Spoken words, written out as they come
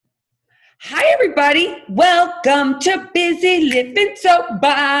Hi, everybody. Welcome to Busy Living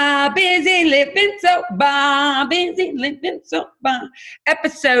Sober. Busy Living Sober. Busy Living Sober.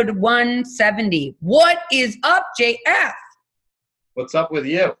 Episode 170. What is up, JF? What's up with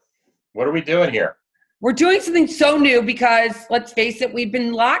you? What are we doing here? We're doing something so new because, let's face it, we've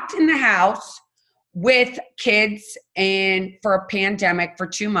been locked in the house with kids and for a pandemic for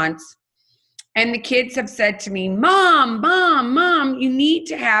 2 months. And the kids have said to me, Mom, you need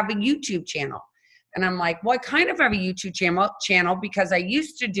to have a YouTube channel. And I'm like, well, I kind of have a YouTube channel because I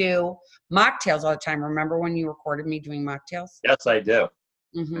used to do mocktails all the time. Remember when you recorded me doing mocktails? Yes, I do.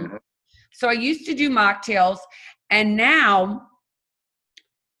 Mm-hmm. So I used to do mocktails, and now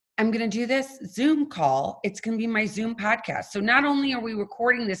I'm going to do this Zoom call. It's going to be my Zoom podcast. So not only are we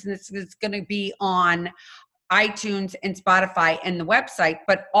recording this, and this is going to be on iTunes and Spotify and the website,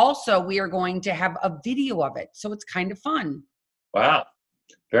 but also we are going to have a video of it. So it's kind of fun. Wow.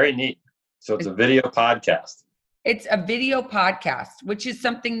 Very neat. So it's a video podcast. It's a video podcast, which is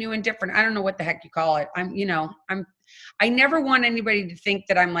something new and different. I don't know what the heck you call it. I never want anybody to think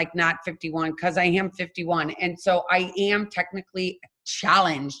that I'm like not 51 because I am 51. And so I am technically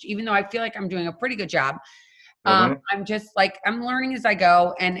challenged, even though I feel like I'm doing a pretty good job. I'm just like, I'm learning as I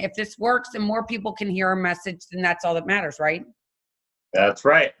go. And if this works and more people can hear a message, then that's all that matters, right? That's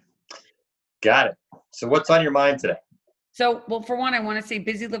right. Got it. So what's on your mind today? So, well, for one, I want to say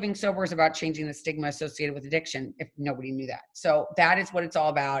Busy Living Sober is about changing the stigma associated with addiction, if nobody knew that. So that is what it's all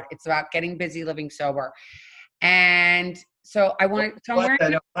about. It's about getting busy living sober. And so I want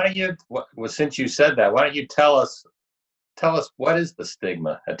to, since you said that, why don't you tell us what is the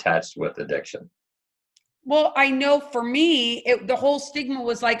stigma attached with addiction? Well, I know for me, the whole stigma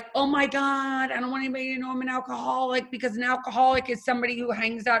was like, oh my God, I don't want anybody to know I'm an alcoholic, because an alcoholic is somebody who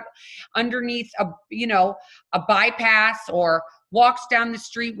hangs out underneath a bypass or walks down the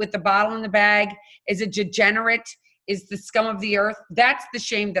street with a bottle in the bag, is a degenerate, is the scum of the earth. That's the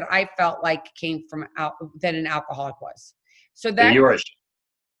shame that I felt like came from that an alcoholic was. So that you were ashamed.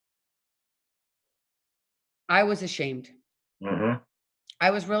 I was ashamed. Mm-hmm. I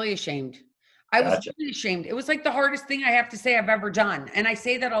was really ashamed. I was really ashamed. It was like the hardest thing I have to say I've ever done. And I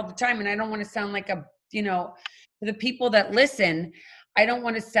say that all the time. And I don't want to sound like to the people that listen, I don't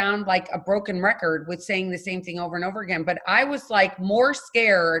want to sound like a broken record with saying the same thing over and over again. But I was like more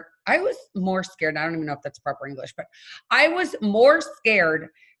scared. I don't even know if that's proper English, but I was more scared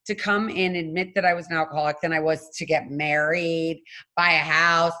to come in and admit that I was an alcoholic than I was to get married, buy a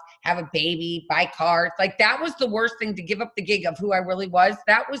house, have a baby, buy cars. Like that was the worst thing, to give up the gig of who I really was.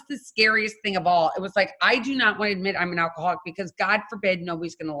 That was the scariest thing of all. It was like, I do not want to admit I'm an alcoholic because God forbid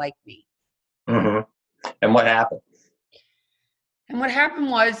nobody's going to like me. Mm-hmm. And what happened? And what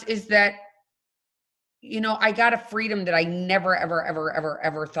happened is that, I got a freedom that I never, ever, ever, ever,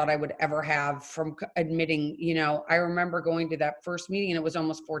 ever thought I would ever have from admitting, I remember going to that first meeting, and it was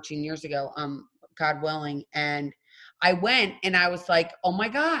almost 14 years ago, God willing. And I went and I was like, oh my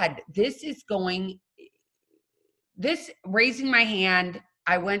God, raising my hand.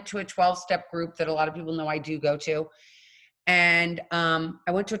 I went to a 12-step group that a lot of people know I do go to. And I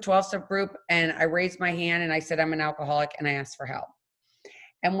went to a 12-step group and I raised my hand and I said, I'm an alcoholic, and I asked for help.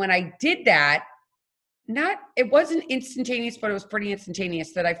 And when I did that, it wasn't instantaneous, but it was pretty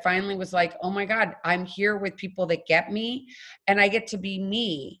instantaneous, that I finally was like, oh my God, I'm here with people that get me and I get to be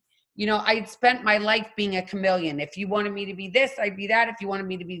me. I'd spent my life being a chameleon. If you wanted me to be this, I'd be that. If you wanted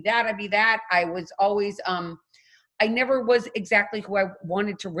me to be that, I'd be that. I was always, I never was exactly who I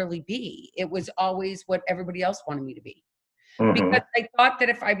wanted to really be. It was always what everybody else wanted me to be. Mm-hmm. Because I thought that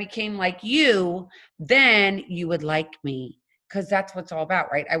if I became like you, then you would like me. Because that's what it's all about,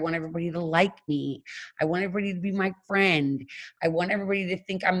 right? I want everybody to like me. I want everybody to be my friend. I want everybody to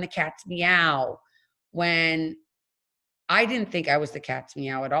think I'm the cat's meow, when I didn't think I was the cat's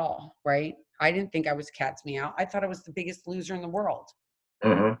meow at all, right? I didn't think I was the cat's meow. I thought I was the biggest loser in the world.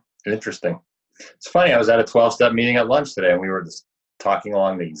 Mm-hmm. Interesting. It's funny. I was at a 12-step meeting at lunch today, and we were just talking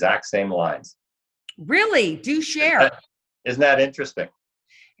along the exact same lines. Really? Do share. Isn't that interesting?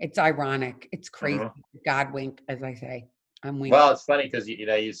 It's ironic. It's crazy. Mm-hmm. God wink, as I say. Well, it's funny because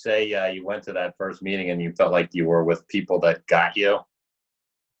you say you went to that first meeting and you felt like you were with people that got you,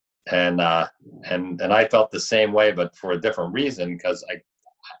 and I felt the same way, but for a different reason, because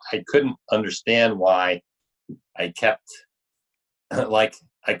I couldn't understand why I kept I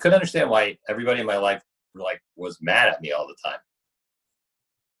couldn't understand why everybody in my life was mad at me all the time,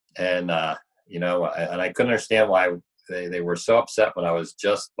 and and I couldn't understand why they were so upset when I was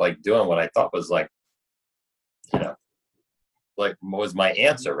just doing what I thought was was my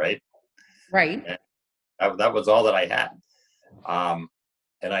answer, right? Right. And that was all that I had.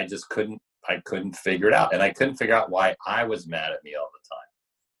 And I just couldn't I couldn't figure it out. And I couldn't figure out why I was mad at me all the time.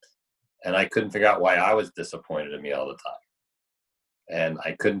 And I couldn't figure out why I was disappointed in me all the time. And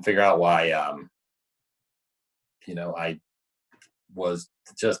I couldn't figure out why, I was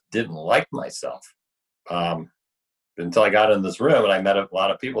just didn't like myself. Until I got in this room and I met a lot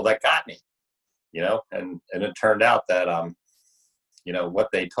of people that got me, and it turned out that, what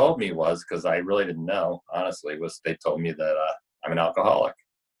they told me was, because I really didn't know, honestly, was they told me that I'm an alcoholic.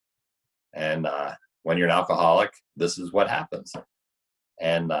 And when you're an alcoholic, this is what happens.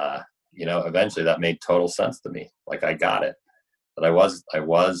 And, eventually that made total sense to me. Like, I got it. But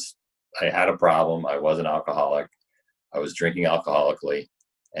I had a problem. I was an alcoholic. I was drinking alcoholically.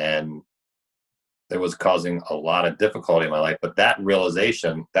 And it was causing a lot of difficulty in my life. But that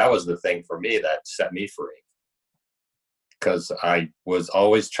realization, that was the thing for me that set me free. Because I was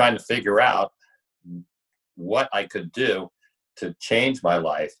always trying to figure out what I could do to change my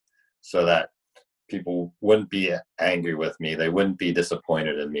life so that people wouldn't be angry with me. They wouldn't be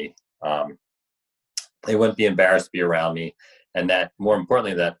disappointed in me. They wouldn't be embarrassed to be around me. And that, more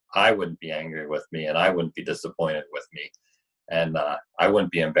importantly, that I wouldn't be angry with me and I wouldn't be disappointed with me. And I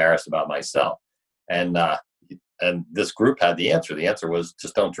wouldn't be embarrassed about myself. And this group had the answer. The answer was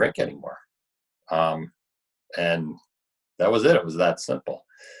just don't drink anymore. And that was it. It was that simple.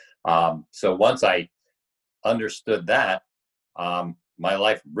 So once I understood that, my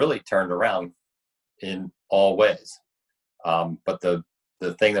life really turned around in all ways. But the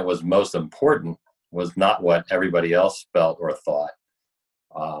thing that was most important was not what everybody else felt or thought,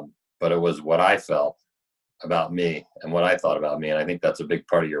 but it was what I felt about me and what I thought about me. And I think that's a big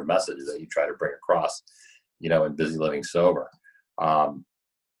part of your message that you try to bring across, in Busy Living Sober,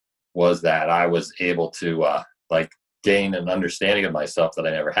 was that I was able to gain an understanding of myself that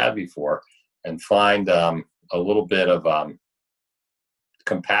I never had before, and find a little bit of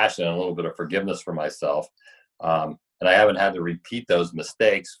compassion and a little bit of forgiveness for myself. And I haven't had to repeat those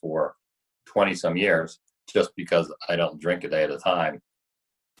mistakes for 20 some years just because I don't drink a day at a time.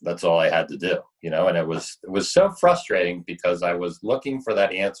 That's all I had to do, and it was so frustrating because I was looking for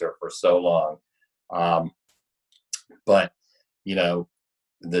that answer for so long. But,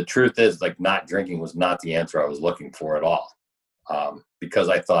 the truth is, not drinking was not the answer I was looking for at all. Because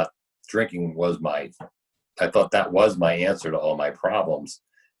I thought drinking I thought that was my answer to all my problems.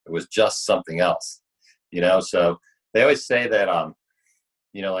 It was just something else, so they always say that,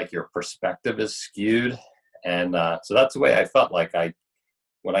 your perspective is skewed. And so that's the way I felt.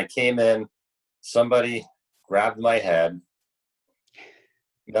 When I came in, somebody grabbed my head,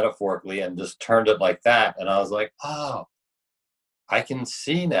 metaphorically, and just turned it like that. And I was like, oh, I can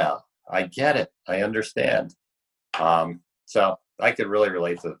see now. I get it. I understand. So I could really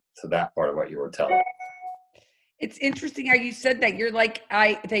relate to that part of what you were telling me. It's interesting how you said that. You're like,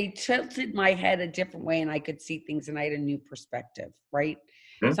 they tilted my head a different way and I could see things and I had a new perspective, right?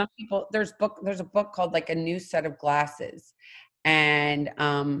 Mm-hmm. Some people, there's a book called A New Set of Glasses. And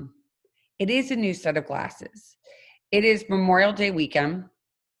it is a new set of glasses. It is Memorial Day weekend.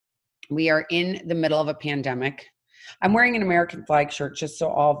 We are in the middle of a pandemic. I'm wearing an American flag shirt just so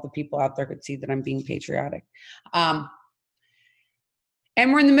all of the people out there could see that I'm being patriotic. And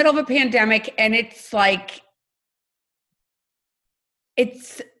we're in the middle of a pandemic, and it's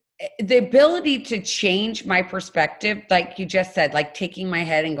the ability to change my perspective, like you just said, taking my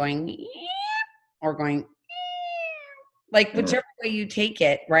head and going, or going, whichever way you take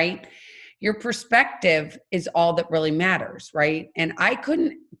it, right? Your perspective is all that really matters, right? And I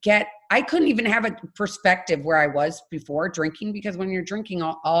couldn't even have a perspective where I was before drinking, because when you're drinking,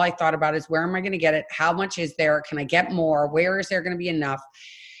 all I thought about is, where am I going to get it? How much is there? Can I get more? Where is there going to be enough?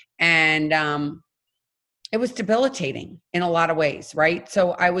 And it was debilitating in a lot of ways, right?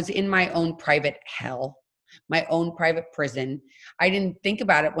 So I was in my own private hell, my own private prison. I didn't think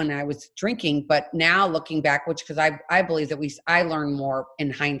about it when I was drinking, but now looking back, because I believe that I learn more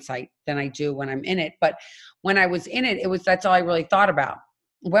in hindsight than I do when I'm in it. But when I was in it, that's all I really thought about.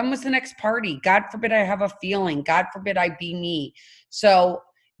 When was the next party? God forbid I have a feeling. God forbid I be me. So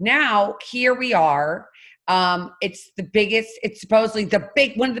now here we are. It's supposedly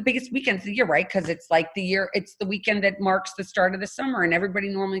one of the biggest weekends of the year, right? Because it's it's the weekend that marks the start of the summer, and everybody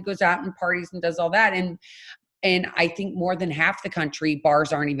normally goes out and parties and does all that. And I think more than half the country,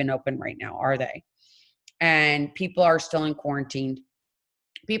 bars aren't even open right now, are they? And people are still in quarantine.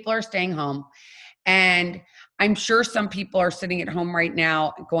 People are staying home. And I'm sure some people are sitting at home right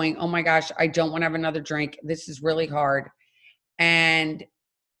now going, oh my gosh, I don't want to have another drink. This is really hard. And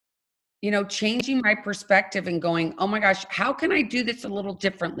changing my perspective and going, oh my gosh, how can I do this a little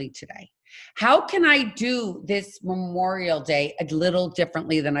differently today? How can I do this Memorial Day a little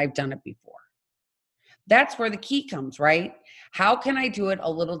differently than I've done it before? That's where the key comes, right? How can I do it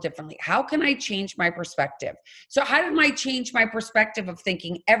a little differently? How can I change my perspective? So how did I change my perspective of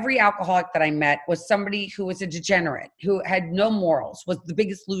thinking every alcoholic that I met was somebody who was a degenerate, who had no morals, was the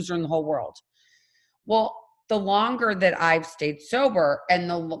biggest loser in the whole world? Well, the longer that I've stayed sober and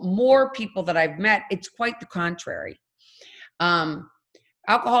the more people that I've met, it's quite the contrary. Um,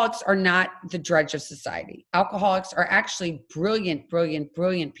 Alcoholics are not the drudge of society. Alcoholics are actually brilliant, brilliant,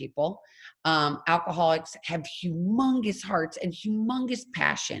 brilliant people. Alcoholics have humongous hearts and humongous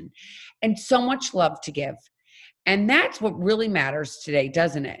passion and so much love to give. And that's what really matters today,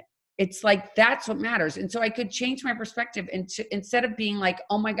 doesn't it? It's like, that's what matters. And so I could change my perspective into, instead of being like,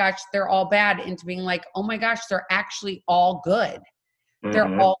 oh my gosh, they're all bad, into being like, oh my gosh, they're actually all good.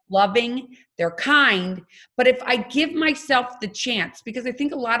 They're all loving, they're kind. But if I give myself the chance, because I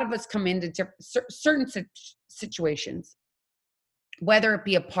think a lot of us come into certain situations, whether it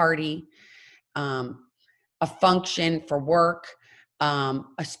be a party, a function for work, a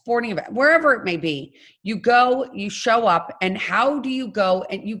sporting event, wherever it may be, you go, you show up, and how do you go?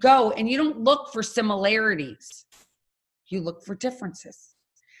 And you go and you don't look for similarities. You look for differences.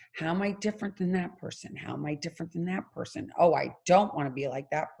 How am I different than that person? How am I different than that person? Oh, I don't want to be like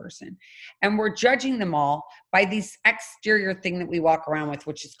that person. And we're judging them all by this exterior thing that we walk around with,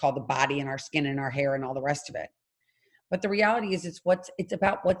 which is called the body and our skin and our hair and all the rest of it. But the reality is it's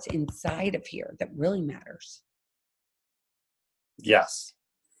about what's inside of here that really matters. Yes,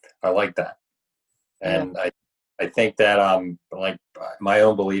 I like that. And I think that like my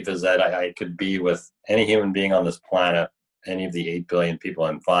own belief is that I could be with any human being on this planet, any of the 8 billion people,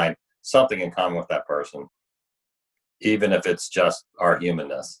 and find something in common with that person, even if it's just our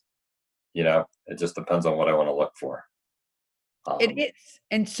humanness. It just depends on what I want to look for. It is.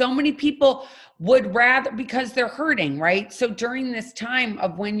 And so many people would rather, because they're hurting, right? So during this time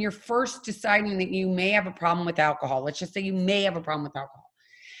of when you're first deciding that you may have a problem with alcohol, let's just say you may have a problem with alcohol,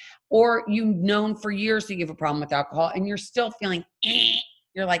 or you've known for years that you have a problem with alcohol and you're still feeling,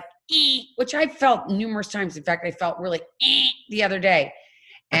 you're like, which I felt numerous times. In fact, I felt really the other day.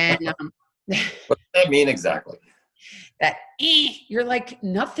 And what does that mean exactly? That you're like,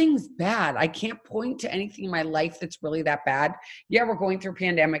 nothing's bad. I can't point to anything in my life that's really that bad. Yeah, we're going through a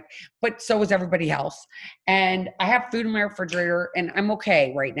pandemic, but so is everybody else. And I have food in my refrigerator and I'm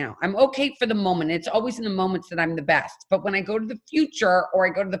okay right now. I'm okay for the moment. It's always in the moments that I'm the best. But when I go to the future or I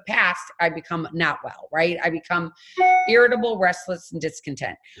go to the past, I become not well, right? I become irritable, restless, and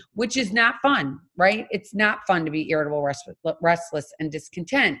discontent, which is not fun, right? It's not fun to be irritable, restless, and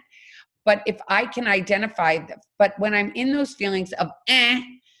discontent. But if I can identify, but when I'm in those feelings of and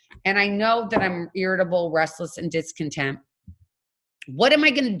I know that I'm irritable, restless, and discontent, what am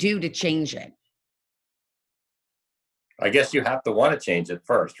I going to do to change it? I guess you have to want to change it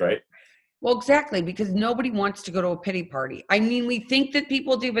first, right? Well, exactly, because nobody wants to go to a pity party. I mean, we think that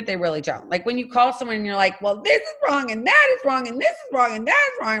people do, but they really don't. Like when you call someone and you're like, well, this is wrong and that is wrong and this is wrong and that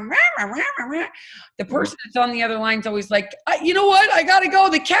is wrong. The person that's on the other line is always like, you know what? I got to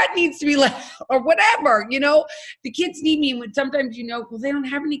go. The cat needs to be left or whatever, the kids need me. And sometimes, well, they don't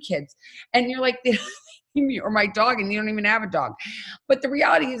have any kids. And you're like, they don't need me or my dog, and you don't even have a dog. But the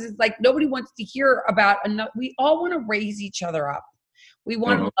reality is like, nobody wants to hear about we all want to raise each other up. We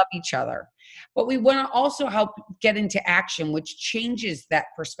want to love each other, but we want to also help get into action, which changes that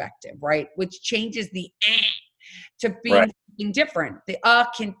perspective, right? Which changes the to being something different. The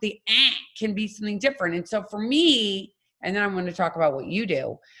can be something different. And so for me, and then I'm going to talk about what you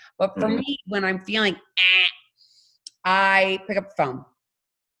do, but for me, when I'm feeling I pick up the phone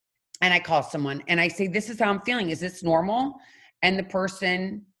and I call someone and I say, this is how I'm feeling. Is this normal? And the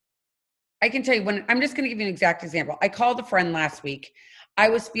person, I can tell you when, I'm just going to give you an exact example. I called a friend last week. I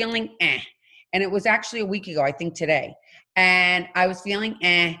was feeling and it was actually a week ago, I think today. And I was feeling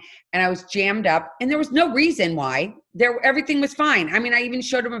and I was jammed up and there was no reason why. Everything was fine. I mean, I even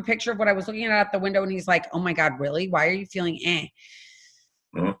showed him a picture of what I was looking at out the window and he's like, oh my God, really? Why are you feeling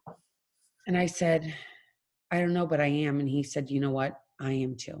And I said, I don't know, but I am. And he said, you know what? I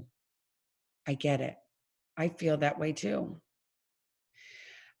am too. I get it. I feel that way too.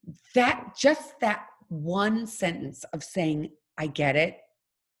 That one sentence of saying, I get it,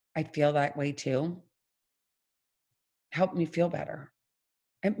 I feel that way too, helped me feel better.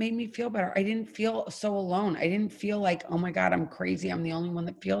 It made me feel better. I didn't feel so alone. I didn't feel like, oh my God, I'm crazy. I'm the only one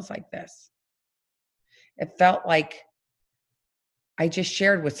that feels like this. It felt like I just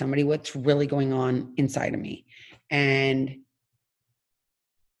shared with somebody what's really going on inside of me. And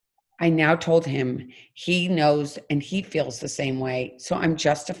I now told him he knows and he feels the same way. So I'm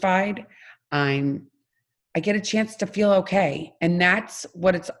justified. I'm I get a chance to feel okay. And that's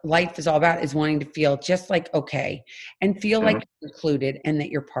what life is all about, is wanting to feel just like okay and feel Mhm. like you're included and that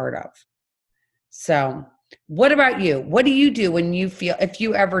you're part of. So, what about you? What do you do when you feel, if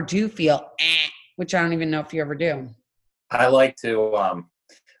you ever do feel, which I don't even know if you ever do? I like to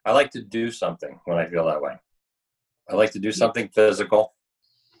I like to do something when I feel that way. I like to do something physical,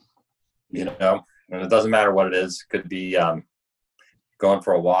 and it doesn't matter what it is. Could be going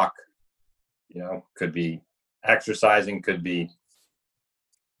for a walk, could be exercising, could be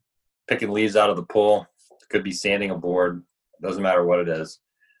picking leaves out of the pool, could be sanding a board. It doesn't matter what it is.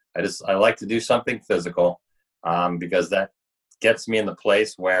 I like to do something physical because that gets me in the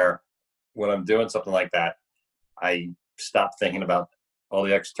place where when I'm doing something like that, I stop thinking about all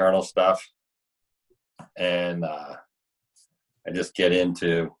the external stuff, and I just get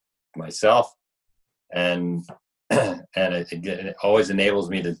into myself, and and it always enables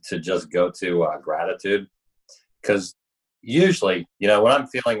me to just go to gratitude, because usually, when I'm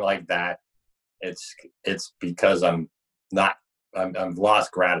feeling like that, it's because I've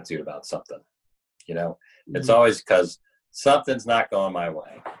lost gratitude about something. It's Mhm. always because something's not going my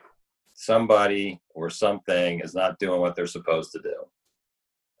way. Somebody or something is not doing what they're supposed to do,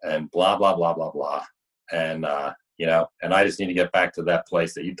 and blah blah blah blah blah. And and I just need to get back to that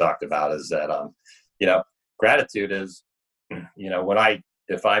place that you talked about. Is that you know, gratitude is, when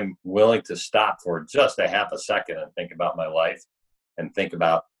if I'm willing to stop for just a half a second and think about my life and think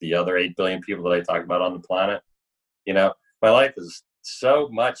about the other 8 billion people that I talk about on the planet, you know, my life is so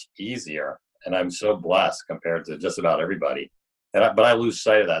much easier, and I'm so blessed compared to just about everybody. But I lose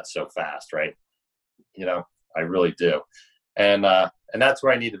sight of that so fast, right? I really do. And that's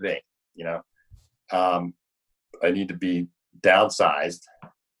where I need to be. You know, um, I need to be downsized,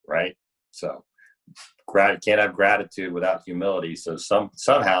 right? So can't have gratitude without humility. So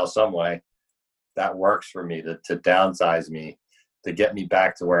somehow, some way, that works for me to downsize me, to get me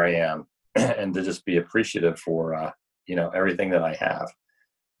back to where I am, and to just be appreciative for everything that I have.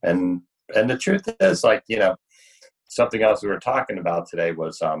 And the truth is, like, something else we were talking about today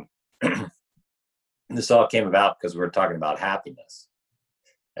was this all came about because we were talking about happiness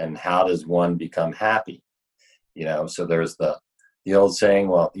and how does one become happy. So there's the old saying,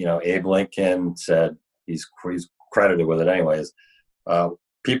 well, Abe Lincoln said, he's credited with it anyways,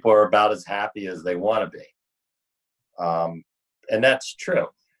 people are about as happy as they want to be. And that's true.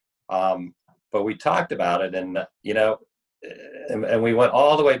 But we talked about it, and and we went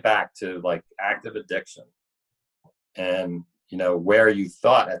all the way back to like active addiction, and where you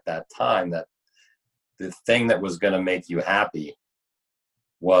thought at that time that the thing that was going to make you happy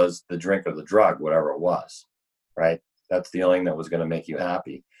was the drink or the drug, whatever it was, right? That's the only thing that was going to make you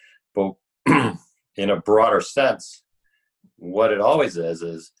happy. But in a broader sense, what it always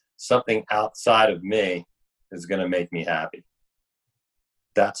is something outside of me is going to make me happy.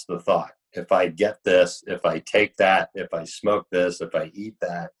 That's the thought. If I get this, if I take that, if I smoke this, if I eat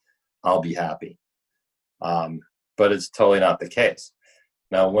that, I'll be happy. But it's totally not the case.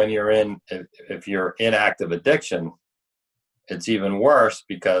 Now, when if you're in active addiction, it's even worse,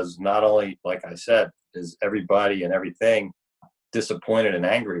 because not only, like I said, is everybody and everything disappointed and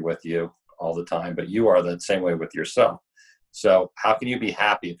angry with you all the time, but you are the same way with yourself. So how can you be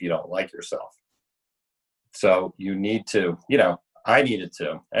happy if you don't like yourself? So you need to, I needed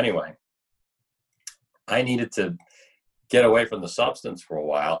to, anyway, I needed to get away from the substance for a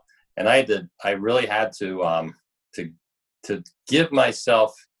while. And I really had to give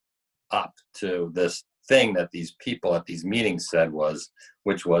myself up to this thing that these people at these meetings said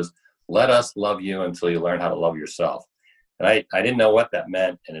which was, let us love you until you learn how to love yourself. And I didn't know what that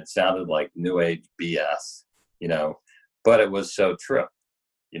meant. And it sounded like new age BS, but it was so true.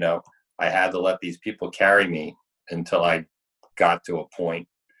 I had to let these people carry me until I got to a point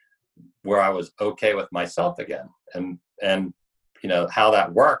where I was okay with myself again. And how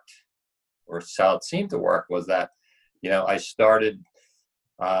that worked, or how it seemed to work, was that, I started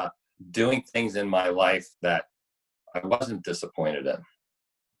doing things in my life that I wasn't disappointed in.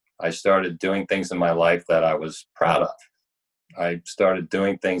 I started doing things in my life that I was proud of. I started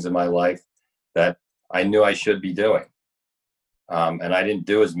doing things in my life that I knew I should be doing. And I didn't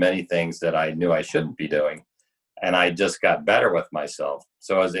do as many things that I knew I shouldn't be doing. And I just got better with myself.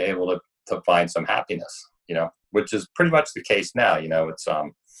 So I was able to find some happiness, which is pretty much the case now.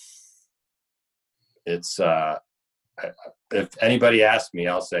 It's if anybody asks me,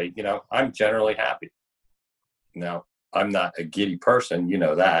 I'll say, I'm generally happy. Now, I'm not a giddy person,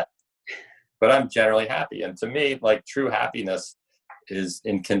 that, but I'm generally happy. And to me, like, true happiness is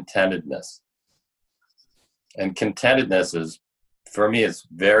in contentedness. And contentedness is, for me, it's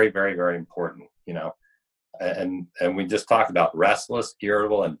very, very, very important. and we just talked about restless,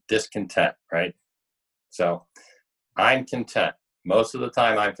 irritable, and discontent, right? So I'm content. Most of the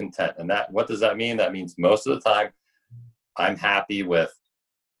time I'm content. And what does that mean? That means most of the time I'm happy with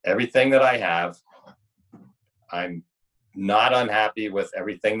everything that I have. I'm not unhappy with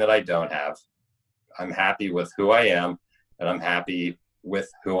everything that I don't have. I'm happy with who I am, and I'm happy with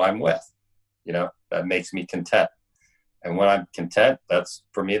who I'm with. That makes me content. And when I'm content, that's,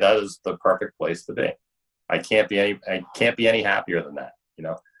 for me, that is the perfect place to be. I can't be any happier than that.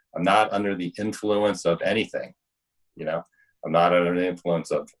 I'm not under the influence of anything. I'm not under the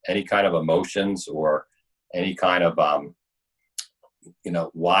influence of any kind of emotions or any kind of,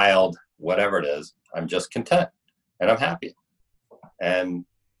 wild, whatever it is. I'm just content and I'm happy. And,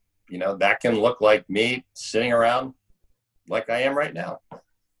 that can look like me sitting around like I am right now,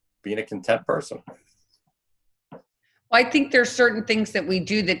 being a content person. Well, I think there's certain things that we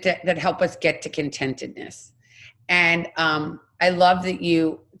do that help us get to contentedness. And I love that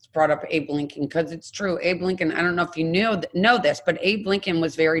you brought up Abe Lincoln, because it's true. Abe Lincoln, I don't know if you know this, but Abe Lincoln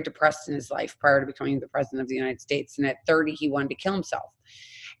was very depressed in his life prior to becoming the president of the United States. And at 30, he wanted to kill himself.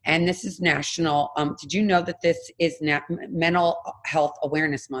 And this is national. Did you know that this is Mental Health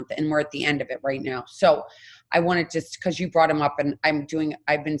Awareness Month? And we're at the end of it right now. So I wanted to, because you brought him up, and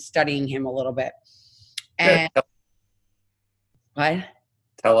I've been studying him a little bit. And what?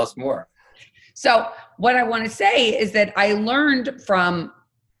 Tell us more. So what I want to say is that I learned from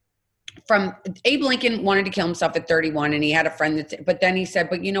Abe Lincoln wanted to kill himself at 31, and he had a friend but then he said,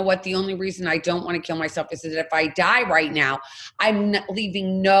 but you know what? The only reason I don't want to kill myself is that if I die right now, I'm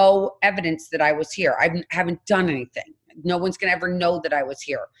leaving no evidence that I was here. I haven't done anything. No one's going to ever know that I was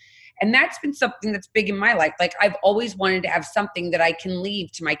here. And that's been something that's big in my life. Like, I've always wanted to have something that I can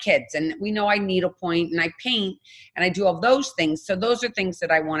leave to my kids. And we know I needlepoint and I paint and I do all those things. So those are things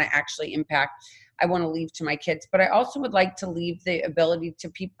that I want to actually impact. I want to leave to my kids, but I also would like to leave the ability to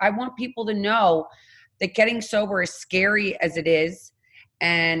people. I want people to know that getting sober, as scary as it is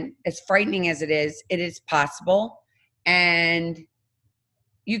and as frightening as it is possible, and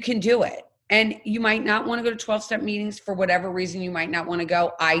you can do it. And you might not want to go to 12-step meetings for whatever reason. You might not want to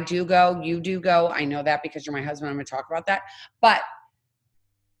go. I do go. You do go. I know that because you're my husband. I'm going to talk about that. But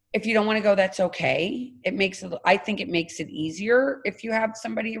if you don't want to go, that's okay. I think it makes it easier if you have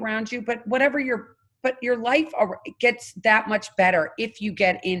somebody around you, but your life gets that much better if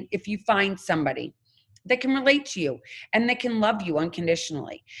you find somebody that can relate to you and that can love you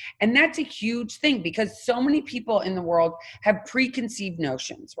unconditionally. And that's a huge thing, because so many people in the world have preconceived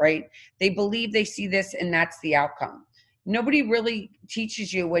notions, right? They believe they see this and that's the outcome. Nobody really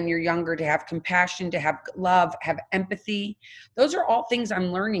teaches you when you're younger to have compassion, to have love, have empathy. Those are all things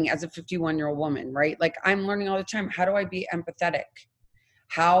I'm learning as a 51-year-old woman, right? Like, I'm learning all the time. How do I be empathetic?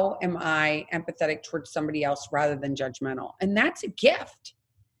 How am I empathetic towards somebody else rather than judgmental? And that's a gift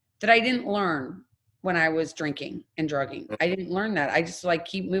that I didn't learn when I was drinking and drugging. I didn't learn that. I just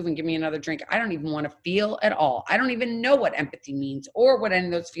keep moving, give me another drink. I don't even want to feel at all. I don't even know what empathy means or what any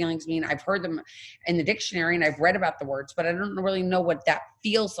of those feelings mean. I've heard them in the dictionary and I've read about the words, but I don't really know what that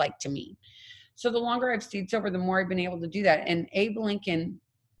feels like to me. So the longer I've stayed sober, the more I've been able to do that. And Abe Lincoln,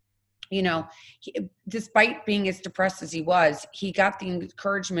 despite being as depressed as he was, he got the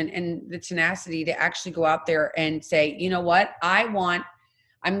encouragement and the tenacity to actually go out there and say, you know what, I'm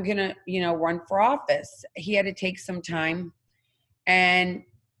going to, run for office. He had to take some time. And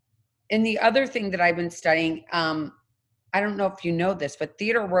the other thing that I've been studying, I don't know if you know this, but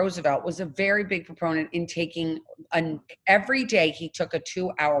Theodore Roosevelt was a very big proponent in taking every day he took a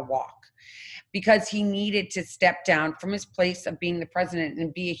 2-hour walk, because he needed to step down from his place of being the president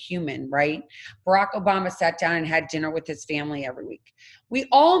and be a human, right? Barack Obama sat down and had dinner with his family every week. We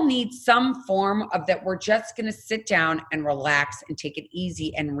all need some form of that. We're just going to sit down and relax and take it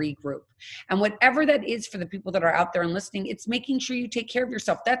easy and regroup. And whatever that is for the people that are out there and listening, it's making sure you take care of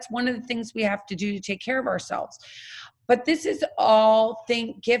yourself. That's one of the things we have to do to take care of ourselves. But this is all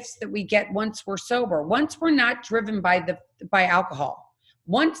gifts that we get once we're sober, once we're not driven by alcohol.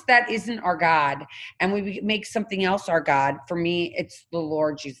 Once that isn't our God and we make something else our God, for me, it's the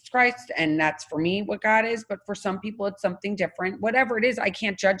Lord Jesus Christ. And that's for me what God is. But for some people, it's something different. Whatever it is, I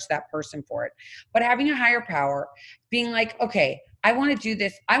can't judge that person for it. But having a higher power, being like, okay, I want to do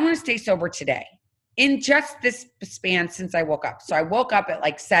this. I want to stay sober today. In just this span since I woke up. So I woke up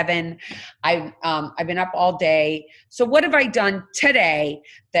at 7. I've been up all day. So what have I done today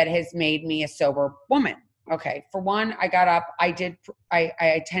that has made me a sober woman? Okay. For one, I got up, I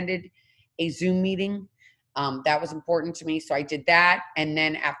attended a Zoom meeting That was important to me. So I did that. And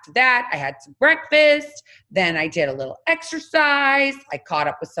then after that, I had some breakfast. Then I did a little exercise. I caught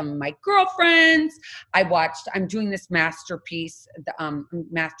up with some of my girlfriends. I'm doing this masterpiece,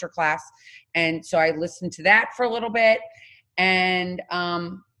 master class. And so I listened to that for a little bit. And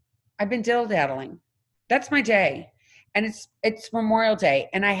I've been diddle-daddling. That's my day. And it's Memorial Day.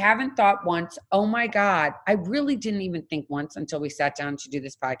 And I haven't thought once, oh my God, I really didn't even think once until we sat down to do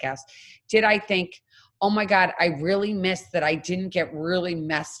this podcast. Did I think, oh my God, I really missed that I didn't get really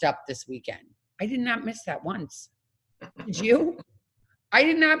messed up this weekend? I did not miss that once. Did you? I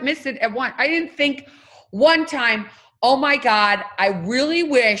did not miss it at once. I didn't think one time, oh my God, I really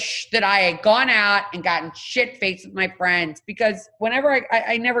wish that I had gone out and gotten shit-faced with my friends, because whenever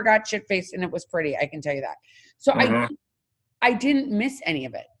I never got shit-faced and it was pretty, I can tell you that. So I didn't miss any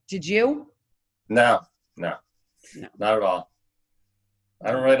of it. Did you? No, not at all. I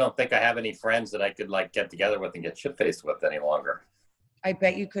really don't think I have any friends that I could like get together with and get shit-faced with any longer. I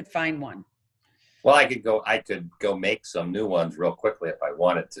bet you could find one. Well, I could go make some new ones real quickly if I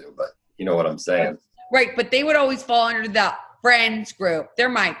wanted to, but you know what I'm saying. Right, but they would always fall under the friends group. They're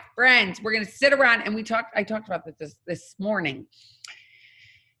my friends. We're going to sit around and I talked about this morning.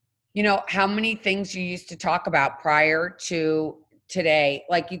 You know, how many things you used to talk about prior to today.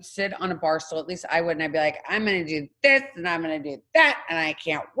 Like you'd sit on a bar stool, at least I would, and I'd be like, I'm going to do this and I'm going to do that. And I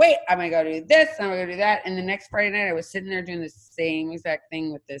can't wait. I'm going to go do this and I'm going to do that. And the next Friday night I was sitting there doing the same exact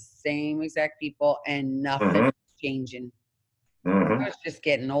thing with the same exact people and nothing was changing. I was just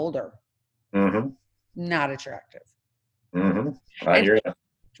getting older. Not attractive. I hear you.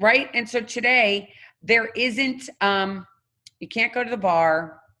 Right. And so today there isn't, you can't go to the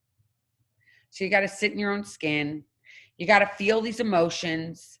bar. So you got to sit in your own skin. You got to feel these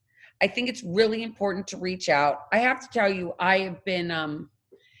emotions. I think it's really important to reach out. I have to tell you, I have been,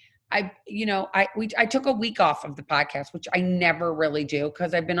 I took a week off of the podcast, which I never really do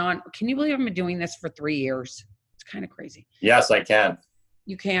because I've been on, can you believe I've been doing this for 3 years? It's kind of crazy. Yes, I can.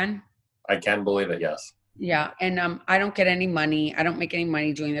 You can? I can believe it. Yes. Yeah. And I don't get any money. I don't make any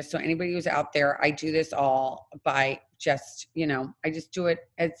money doing this. So anybody who's out there, I do this all by just, I just do it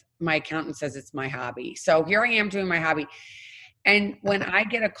as my accountant says it's my hobby. So here I am doing my hobby. And when I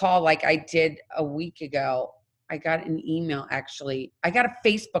get a call like I did a week ago, I got an email actually. I got a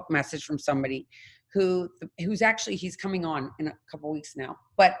Facebook message from somebody who's actually, he's coming on in a couple of weeks now.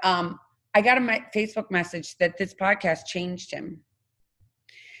 But I got a Facebook message that this podcast changed him.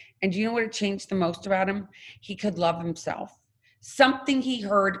 And do you know what it changed the most about him? He could love himself. Something he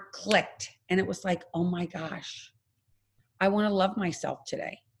heard clicked. And it was like, oh my gosh, I want to love myself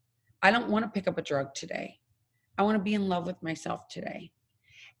today. I don't want to pick up a drug today. I want to be in love with myself today.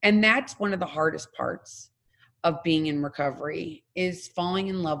 And that's one of the hardest parts of being in recovery is falling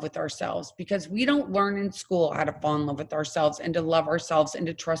in love with ourselves, because we don't learn in school how to fall in love with ourselves and to love ourselves and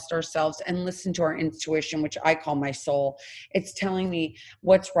to trust ourselves and listen to our intuition, which I call my soul. It's telling me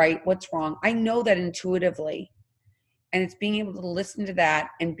what's right, what's wrong. I know that intuitively. And it's being able to listen to that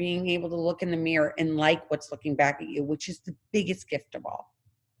and being able to look in the mirror and like what's looking back at you, which is the biggest gift of all.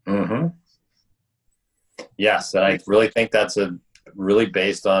 Yes. And I really think that's really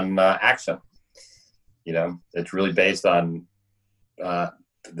based on action. It's really based on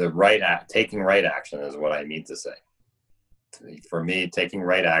taking right action is what I mean to say. For me, taking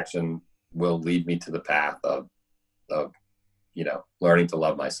right action will lead me to the path of learning to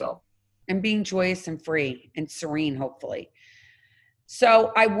love myself. And being joyous and free and serene, hopefully.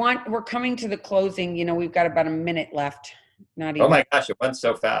 So we're coming to the closing. We've got about a minute left. Not even. Oh my gosh, it went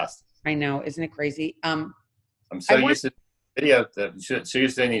so fast. I know. Isn't it crazy? I'm so used to video, so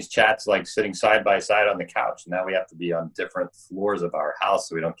used to these chats like sitting side by side on the couch. Now we have to be on different floors of our house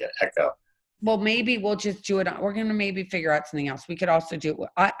so we don't get echo. Well, maybe we'll just do it. We're going to maybe figure out something else. We could also do,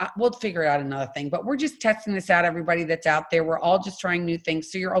 we'll figure out another thing, but we're just testing this out. Everybody that's out there, we're all just trying new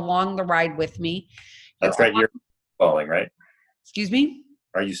things. So you're along the ride with me. That's right. You're spitballing, right? Excuse me?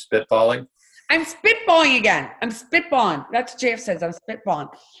 Are you spitballing? I'm spitballing again. I'm spitballing. That's what JF says. I'm spitballing.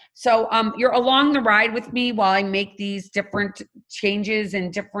 So you're along the ride with me while I make these different changes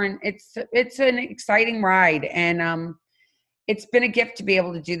and it's an exciting ride. And it's been a gift to be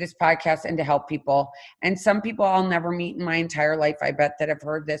able to do this podcast and to help people. And some people I'll never meet in my entire life, I bet, that have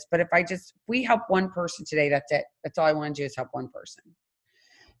heard this. But if we help one person today, that's it. That's all I want to do is help one person.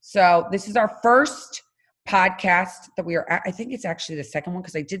 So this is our first podcast that we are, I think it's actually the second one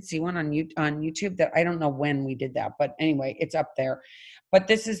because I did see one on YouTube that I don't know when we did that, but anyway, it's up there. But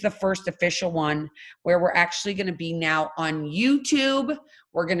this is the first official one where we're actually going to be now on YouTube.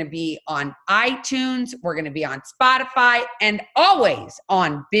 We're going to be on iTunes. We're going to be on Spotify and always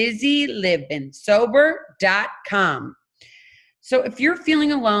on busylivingsober.com. So if you're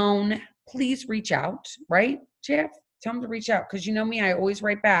feeling alone, please reach out, right, Jeff? Tell them to reach out because you know me, I always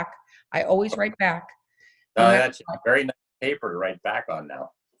write back. That's very nice paper to write back on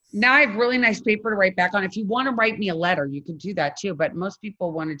now. Now I have really nice paper to write back on. If you want to write me a letter, you can do that too. But most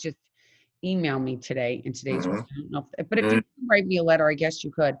people want to just email me today in today's world. I don't know but if you can write me a letter, I guess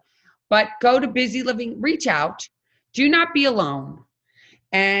you could. But go to Busy Living, reach out. Do not be alone.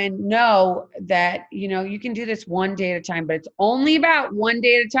 And know that, you know, you can do this one day at a time, but it's only about one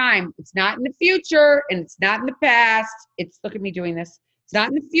day at a time. It's not in the future and it's not in the past. It's, look at me doing this. It's not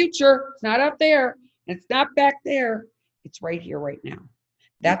in the future. It's not up there. And it's not back there. It's right here, right now.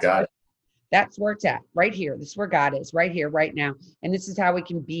 That's where it's at, right here. This is where God is, right here, right now. And this is how we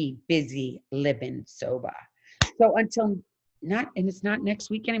can be busy living sober. So until not, and it's not next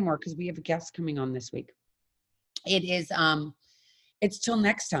week anymore because we have a guest coming on this week. It is, it's till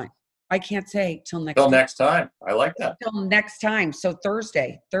next time. I can't say till next time. Till next time. I like that. Till next time. So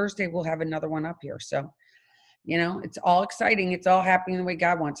Thursday we'll have another one up here. So, you know, it's all exciting. It's all happening the way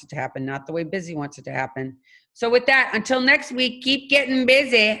God wants it to happen, not the way Busy wants it to happen. So with that, until next week, keep getting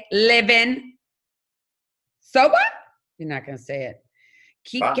busy, living sober. You're not going to say it.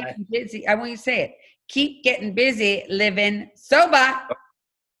 Keep getting busy. I want you to say it. Keep getting busy, living sober.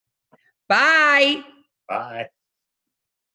 Bye. Bye.